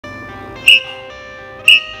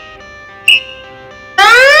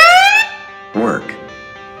Work.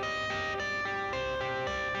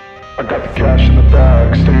 I got the cash in the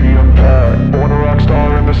bag, stadium packed. Born a rock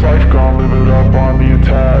star in this life, gon' live it up on the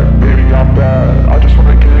attack. Baby, I'm bad, I just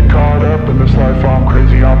wanna get caught up in this life. I'm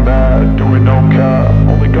crazy, I'm mad, doing no cap.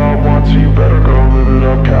 Only God wants you, better go live it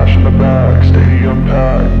up. Cash in the bag, stadium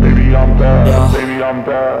packed. Baby, I'm bad, baby, I'm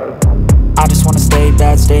bad. I just wanna stay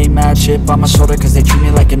bad, stay mad. Chip on my shoulder cause they treat me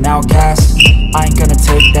like an outcast. I ain't gonna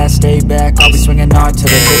take that, stay back. I'll be swinging hard till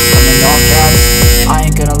the hits coming all caps. I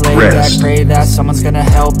ain't gonna lay back, pray that someone's gonna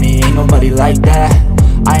help me. Ain't nobody like that.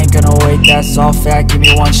 I ain't gonna wait, that's all fact. Give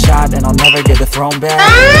me one shot and I'll never get the throne back.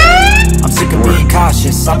 I'm sick of being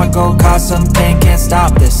cautious, I'ma go cause some pain, can't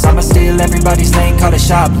stop this. I'ma steal everybody's lane, call it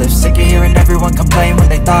shoplift. Sick of hearing everyone complain when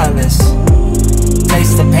they thoughtless.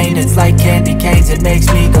 Taste the pain, it's like candy canes. It makes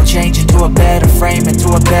me go change into a better frame, into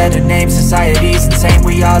a better name. Society's insane,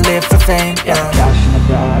 we all live for fame, yeah. Cash in the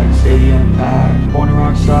bag, stadium packed. Born a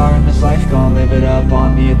rock star in this life, gon' live it up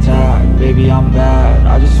on the attack. Baby, I'm bad,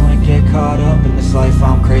 I just wanna get caught up in this life.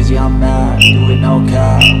 I'm crazy, I'm mad, do it no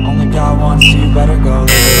cap. Only God wants you, better go live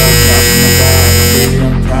it up. Cash in the bag,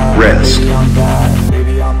 stadium packed. Baby, I'm bad,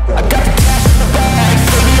 baby, I'm bad. I got the cash in the bag,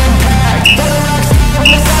 stadium packed. Born a rock star in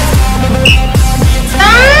this life, gon' live it up.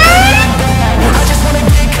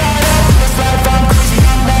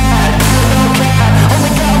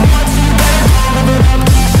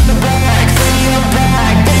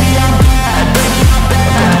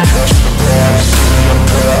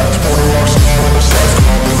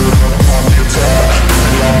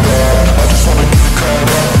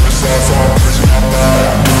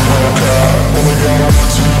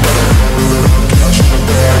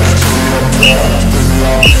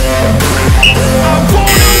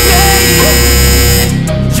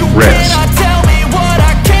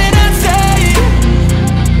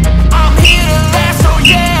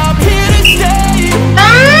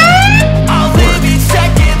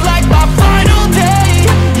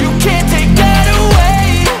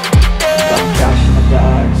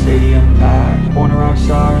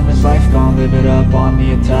 Live it up on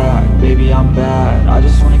the attack, baby, I'm bad. I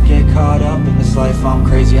just wanna get caught up in this life. I'm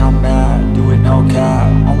crazy, I'm mad, do it no cap.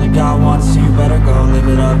 Only God wants you, better go live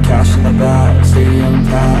it up. Cash in the bag, stadium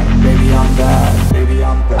packed. Baby, I'm bad, baby,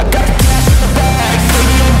 I'm bad. I got the cash in the bag,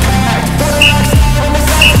 stadium packed. Born a rock star in this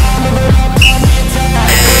life, I'll live it up on the attack.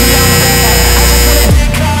 Baby, I'm bad, I just wanna get caught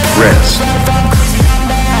up in this life. I'm crazy, I'm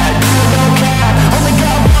mad, do it no cap. Only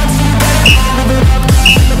God wants you, better go live it up. Cash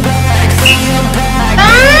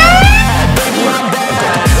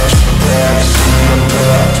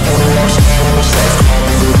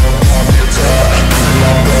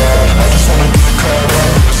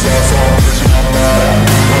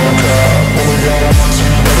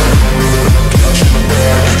in the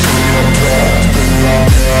bag,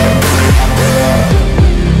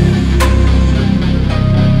 stadium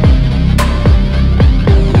packed.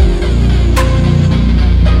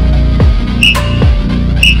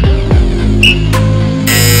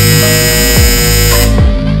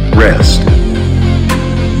 Rest.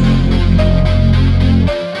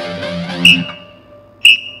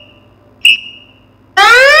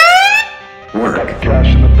 Work. Got the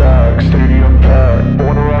cash in the bag, stadium packed.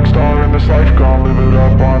 Born a rock star in this life, gon' live it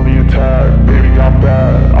up on the attack. Baby, I'm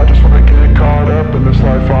bad, I just wanna get caught up in this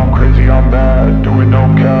life. I'm crazy, I'm mad, doing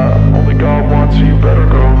no cap. Only God wants you, better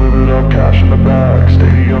go live it up. Cash in the bag,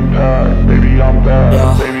 stadium packed. Baby, I'm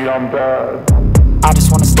bad, baby, I'm bad. I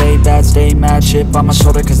just wanna stay bad, stay mad. Chip on my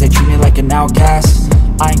shoulder cause they treat me like an outcast.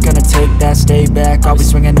 I ain't gonna take that, stay back. I'll be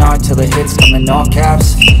swinging hard till the hits come in all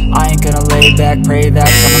caps. I ain't gonna lay back, pray that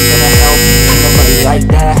someone's gonna help me. Ain't nobody like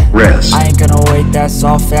that. Rest. I ain't gonna wait, that's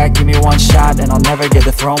all fact. Give me one shot and I'll never get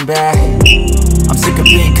the throne back. I'm sick of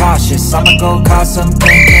being cautious, I'ma go cause some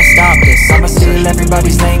pain, can't stop this. I'ma steal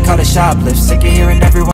everybody's lane, call it shoplift. Sick of hearing everyone